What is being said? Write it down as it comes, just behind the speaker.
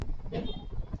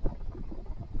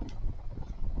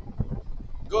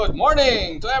Good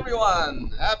morning to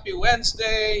everyone. Happy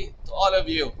Wednesday to all of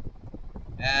you.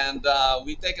 And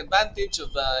we take advantage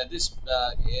of this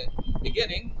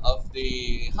beginning of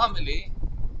the homily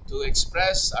to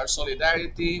express our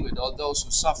solidarity with all those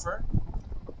who suffer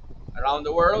around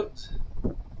the world,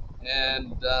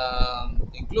 and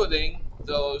including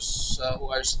those who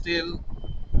are still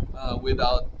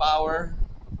without power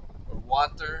or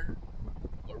water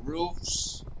or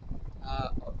roofs,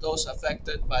 those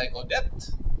affected by Odette,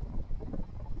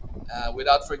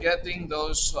 without forgetting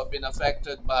those who have been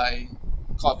affected by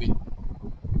COVID.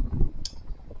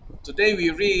 Today we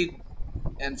read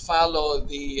and follow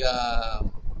the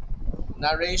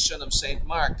narration of St.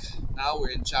 Mark. Now we're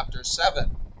in chapter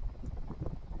 7.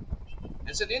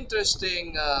 It's an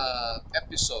interesting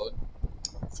episode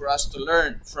for us to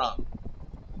learn from.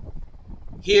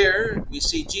 Here we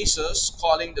see Jesus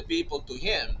calling the people to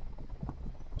him,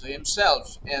 to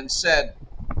himself, and said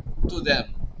to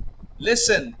them,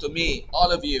 "Listen to me,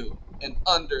 all of you, and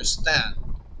understand.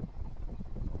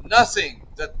 Nothing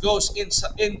that goes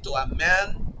into a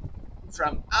man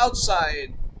from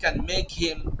outside can make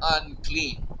him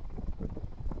unclean.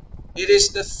 It is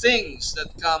the things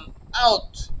that come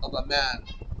out of a man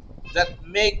that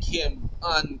make him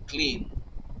unclean.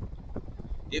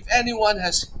 If anyone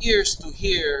has ears to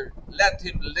hear, let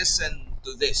him listen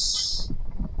to this."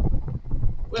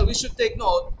 Well, we should take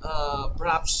note,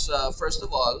 perhaps first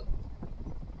of all,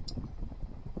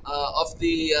 of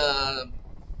the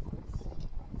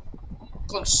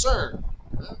concern,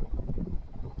 uh,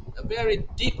 a very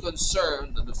deep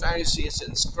concern of the Pharisees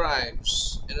and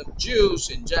scribes and of Jews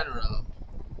in general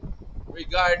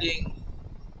regarding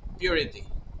purity.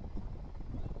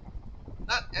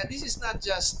 Not, and this is not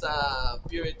just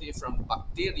purity from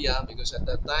bacteria, because at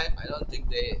that time I don't think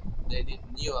they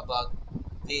didn't knew about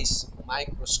these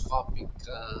microscopic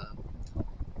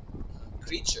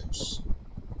creatures.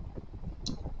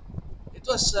 It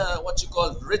was what you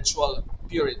call ritual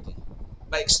purity.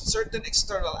 By certain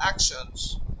external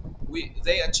actions,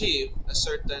 they achieve a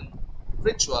certain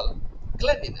ritual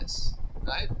cleanliness,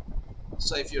 right?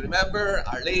 So if you remember,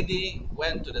 Our Lady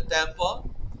went to the temple,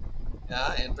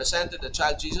 and presented the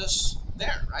child Jesus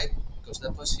there, right? Because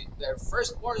that was their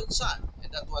firstborn son,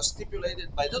 and that was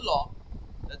stipulated by the law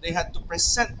that they had to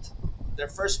present their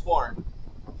firstborn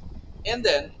and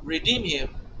then redeem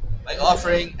him by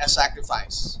offering a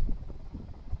sacrifice.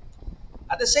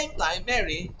 At the same time,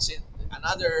 Mary,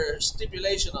 another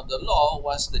stipulation of the law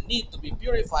was the need to be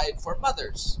purified for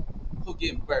mothers who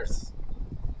give birth.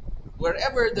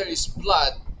 Wherever there is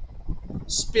blood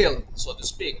spilled, so to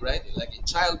speak, right? Like in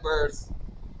childbirth,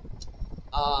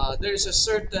 there is a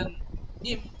certain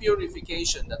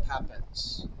impurification that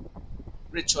happens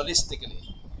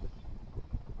ritualistically,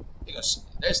 because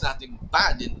there's nothing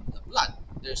bad in the blood.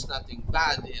 There's nothing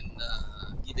bad in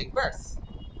giving birth,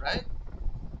 right?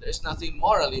 There's nothing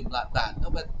morally bad. No,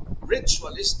 but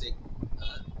ritualistically,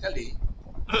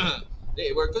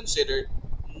 they were considered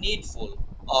needful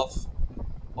of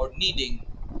or needing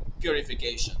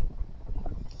purification.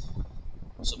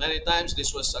 So many times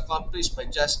this was accomplished by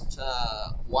just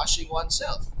washing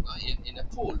oneself in a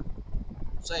pool.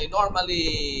 So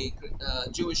normally,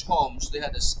 Jewish homes, they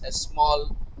had a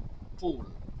small pool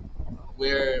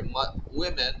where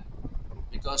women,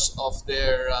 because of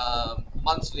their um,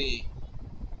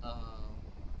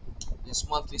 these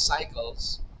monthly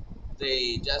cycles,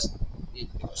 they just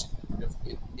because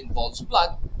it involves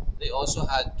blood, they also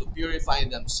had to purify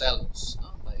themselves,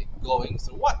 by going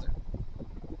through water.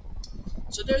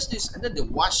 So there's this, and then the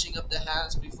washing of the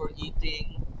hands before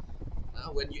eating.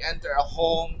 When you enter a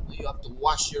home, you have to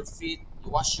wash your feet, you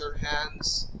wash your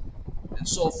hands, and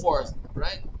so forth,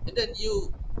 right? And then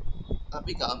you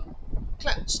become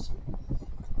cleansed.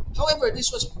 However,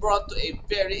 this was brought to a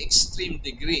very extreme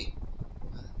degree,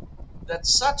 that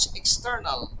such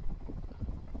external,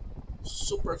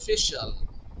 superficial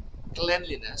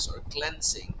cleanliness or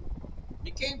cleansing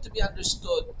became to be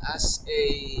understood as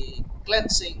a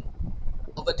cleansing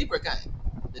of a deeper kind.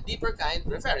 The deeper kind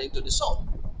referring to the soul.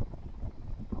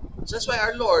 So that's why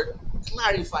our Lord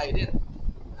clarified it.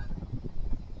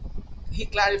 He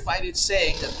clarified it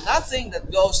saying that nothing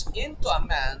that goes into a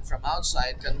man from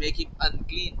outside can make him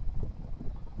unclean.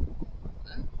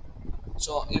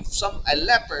 So if a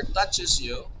leper touches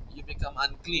you, you become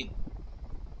unclean,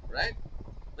 right?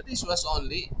 But this was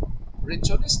only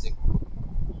ritualistic,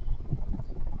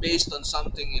 based on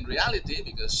something in reality,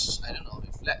 because I don't know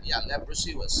if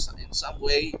leprosy was in some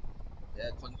way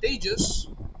contagious,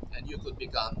 and you could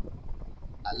become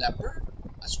a leper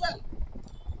as well.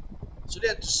 So they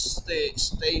had to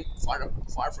stay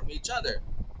far from each other.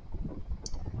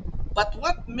 But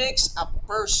what makes a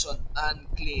person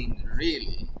unclean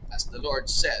really, as the Lord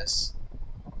says,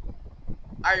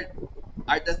 are,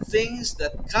 are the things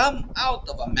that come out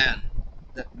of a man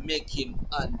that make him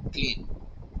unclean.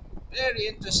 Very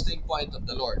interesting point of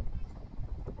the Lord.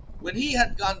 When he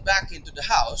had gone back into the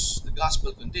house, the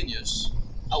gospel continues,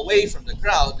 away from the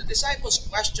crowd, the disciples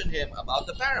questioned him about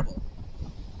the parable.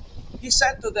 He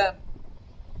said to them,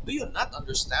 do you not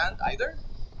understand either?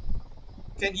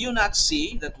 Can you not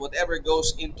see that whatever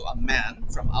goes into a man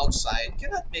from outside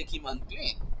cannot make him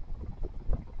unclean?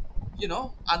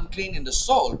 Unclean in the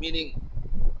soul, meaning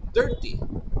dirty,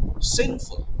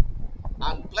 sinful,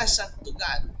 unpleasant to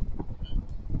God.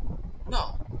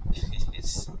 No,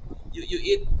 it's you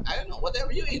eat. I don't know,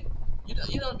 whatever you eat.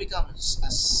 You don't become a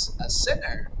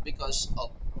sinner because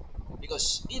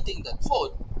eating that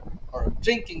food or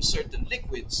drinking certain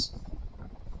liquids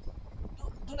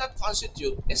do not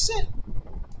constitute a sin,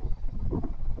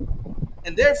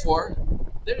 and therefore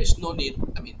there is no need.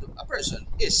 I mean, a person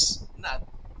is not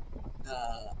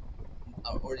uh,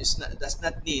 or is not does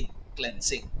not need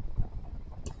cleansing.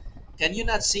 Can you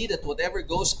not see that whatever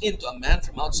goes into a man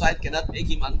from outside cannot make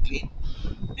him unclean?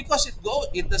 Because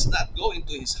it does not go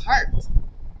into his heart,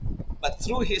 but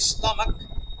through his stomach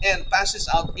and passes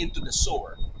out into the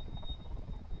sewer.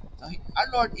 Now, our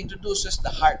Lord introduces the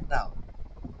heart now.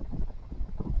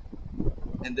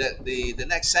 And the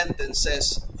next sentence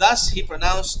says, thus he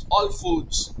pronounced all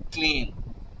foods clean.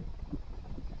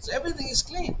 So everything is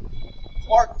clean.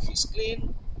 Pork is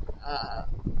clean. Uh,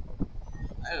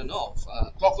 I don't know.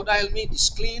 Crocodile meat is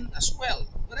clean as well.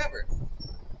 Whatever.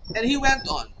 And he went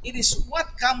on. It is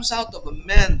what comes out of a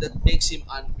man that makes him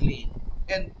unclean.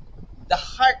 And the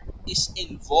heart is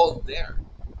involved there,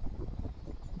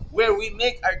 where we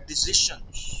make our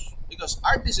decisions. Because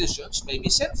our decisions may be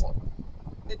sinful.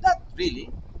 And that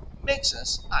really makes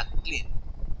us unclean.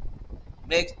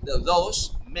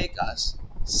 Those make us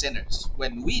sinners.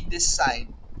 When we decide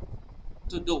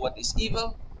to do what is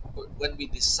evil, or when we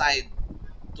decide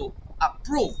to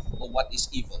approve of what is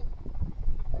evil,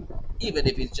 even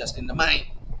if it's just in the mind,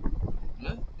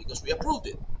 because we approved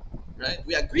it, right?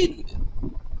 We agreed with it.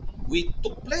 We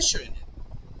took pleasure in it.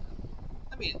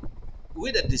 I mean,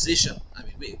 with a decision. I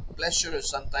mean, pleasure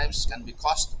sometimes can be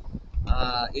caused.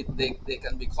 They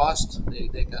can be caused.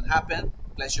 They can happen.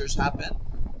 Pleasures happen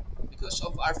because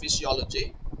of our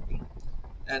physiology,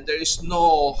 and there is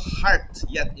no heart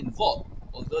yet involved.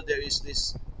 Although there is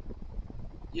this,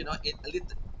 a little,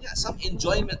 yeah, some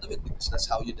enjoyment of it because that's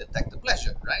how you detect the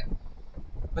pleasure, right?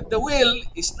 But the will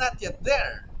is not yet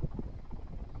there.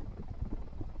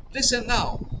 Listen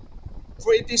now.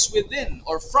 For it is within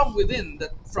or from within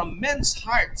that from men's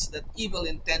hearts that evil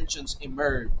intentions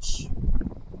emerge.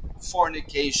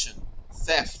 Fornication,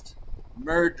 theft,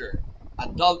 murder,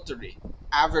 adultery,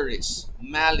 avarice,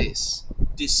 malice,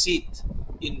 deceit,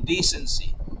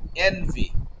 indecency,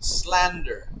 envy,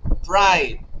 slander,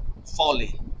 pride,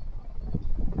 folly.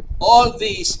 All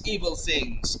these evil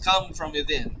things come from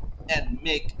within and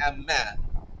make a man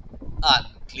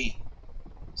unclean.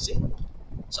 See?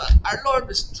 So our Lord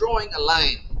is drawing a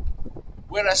line.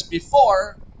 Whereas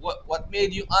before, what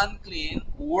made you unclean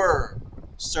were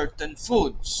certain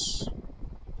foods,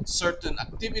 certain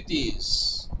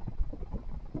activities.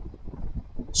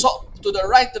 So, to the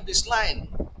right of this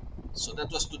line, so that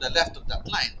was to the left of that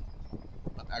line.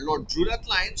 But our Lord drew that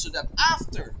line so that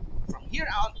after, from here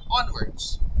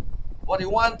onwards, what He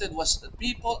wanted was that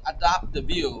people adopt the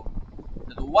view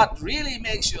that what really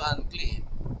makes you unclean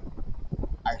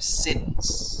are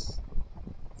sins.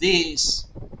 These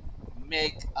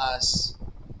make us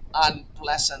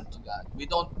unpleasant to God. We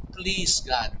don't please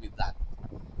God with that.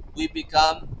 We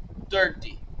become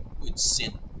dirty with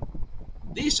sin.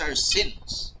 These are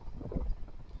sins,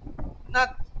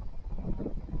 not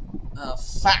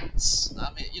facts.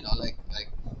 I mean,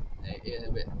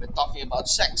 we're talking about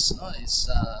sex. No, it's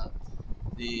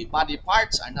the body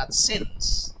parts are not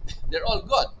sins. They're all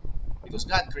good because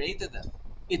God created them.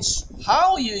 It's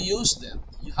how you use them,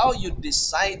 how you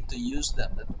decide to use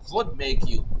them that could make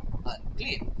you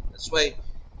unclean. That's why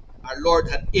our Lord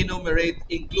had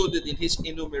included in His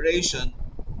enumeration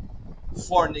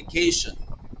fornication,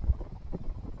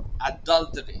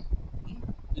 adultery,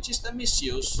 which is the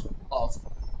misuse of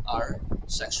our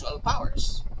sexual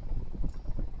powers.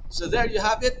 So there you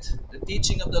have it, the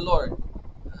teaching of the Lord,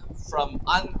 from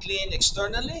unclean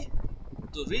externally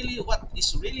to really what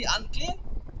is really unclean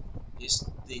is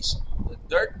this the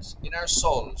dirt in our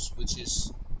souls, which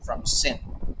is from sin.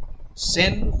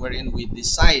 Sin wherein we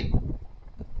decide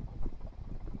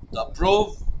to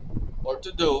approve or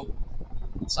to do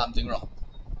something wrong.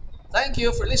 Thank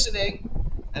you for listening.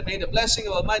 And may the blessing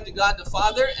of Almighty God, the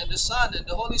Father, and the Son, and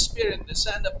the Holy Spirit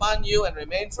descend upon you and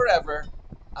remain forever.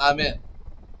 Amen.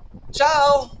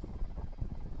 Ciao!